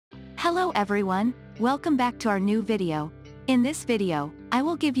Hello everyone, welcome back to our new video. In this video, I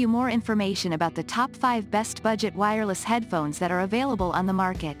will give you more information about the top 5 best budget wireless headphones that are available on the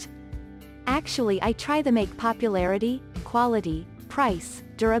market. Actually, I try to make popularity, quality, price,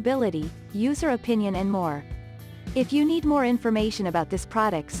 durability, user opinion and more. If you need more information about these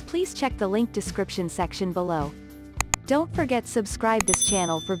products, please check the link description section below. Don't forget subscribe this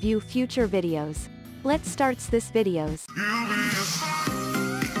channel for view future videos. Let's start this videos.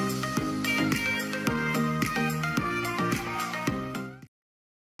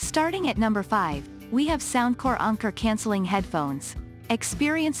 Starting at number 5, we have Soundcore Anker Cancelling Headphones.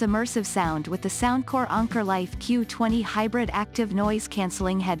 Experience immersive sound with the Soundcore Anker Life Q20 Hybrid Active Noise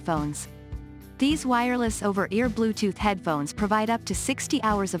Cancelling Headphones. These wireless over-ear Bluetooth headphones provide up to 60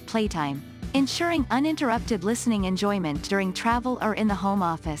 hours of playtime, ensuring uninterrupted listening enjoyment during travel or in the home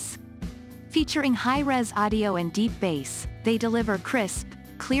office. Featuring high-res audio and deep bass, they deliver crisp,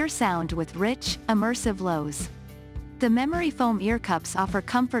 clear sound with rich, immersive lows. The memory foam ear cups offer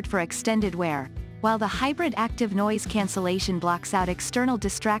comfort for extended wear, while the hybrid active noise cancellation blocks out external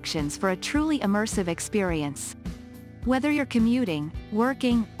distractions for a truly immersive experience. Whether you're commuting,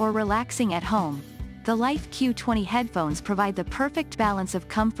 working, or relaxing at home, the Life Q20 headphones provide the perfect balance of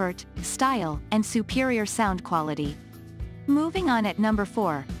comfort, style, and superior sound quality. Moving on at number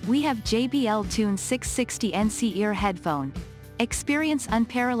 4, we have JBL Tune 660 NC Ear Headphone. Experience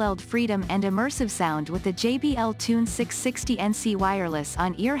unparalleled freedom and immersive sound with the JBL Tune 660 NC wireless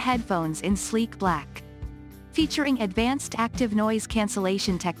on-ear headphones in sleek black. Featuring advanced active noise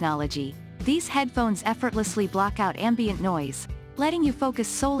cancellation technology, these headphones effortlessly block out ambient noise, letting you focus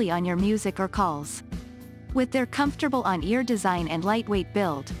solely on your music or calls. With their comfortable on-ear design and lightweight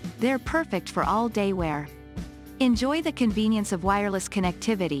build, they're perfect for all-day wear. Enjoy the convenience of wireless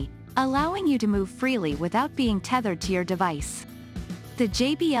connectivity, allowing you to move freely without being tethered to your device. The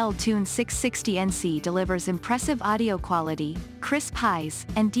JBL Tune 660 NC delivers impressive audio quality, crisp highs,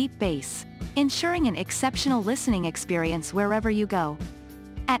 and deep bass, ensuring an exceptional listening experience wherever you go.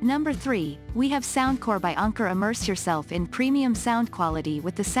 At number 3, we have Soundcore by Anker. Immerse yourself in premium sound quality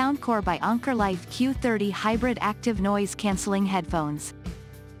with the Soundcore by Anker Life Q30 Hybrid Active Noise Cancelling Headphones.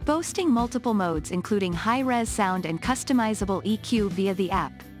 Boasting multiple modes including high-res sound and customizable EQ via the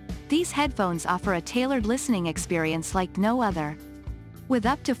app, these headphones offer a tailored listening experience like no other. With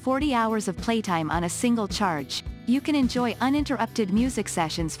up to 40 hours of playtime on a single charge, you can enjoy uninterrupted music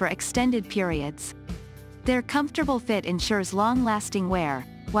sessions for extended periods. Their comfortable fit ensures long-lasting wear,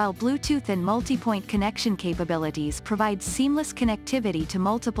 while Bluetooth and multi-point connection capabilities provide seamless connectivity to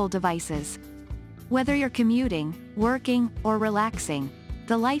multiple devices. Whether you're commuting, working, or relaxing,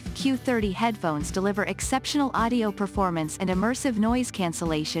 the Life Q30 headphones deliver exceptional audio performance and immersive noise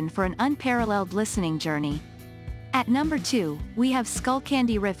cancellation for an unparalleled listening journey. At number 2, we have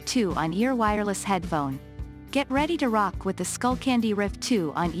Skullcandy Rift 2 on-ear wireless headphone. Get ready to rock with the Skullcandy Rift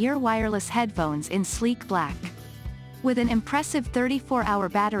 2 on-ear wireless headphones in sleek black. With an impressive 34-hour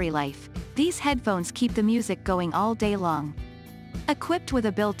battery life, these headphones keep the music going all day long. Equipped with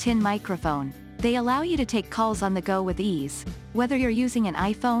a built-in microphone, they allow you to take calls on the go with ease, whether you're using an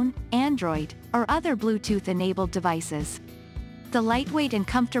iPhone, Android, or other Bluetooth-enabled devices. The lightweight and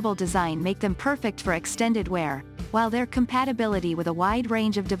comfortable design make them perfect for extended wear, while their compatibility with a wide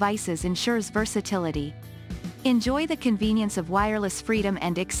range of devices ensures versatility. Enjoy the convenience of wireless freedom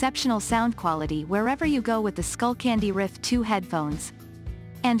and exceptional sound quality wherever you go with the Skullcandy Rift 2 headphones.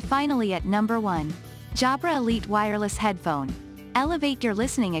 And finally at number 1, Jabra Elite Wireless Headphone. Elevate your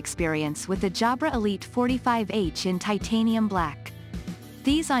listening experience with the Jabra Elite 45H in titanium black.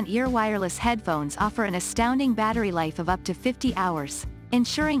 These on-ear wireless headphones offer an astounding battery life of up to 50 hours,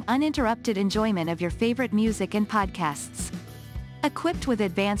 ensuring uninterrupted enjoyment of your favorite music and podcasts. Equipped with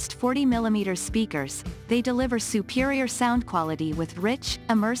advanced 40mm speakers, they deliver superior sound quality with rich,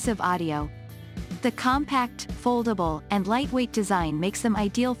 immersive audio. The compact, foldable, and lightweight design makes them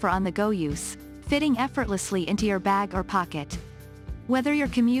ideal for on-the-go use, fitting effortlessly into your bag or pocket. Whether you're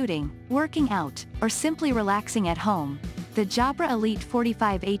commuting, working out, or simply relaxing at home, the Jabra Elite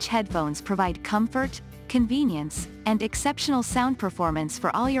 45H headphones provide comfort, convenience, and exceptional sound performance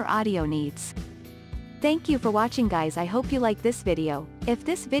for all your audio needs. Thank you for watching guys. I hope you like this video. If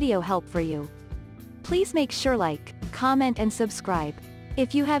this video helped for you, please make sure like, comment and subscribe.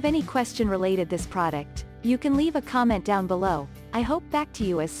 If you have any question related this product, you can leave a comment down below. I hope back to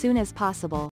you as soon as possible.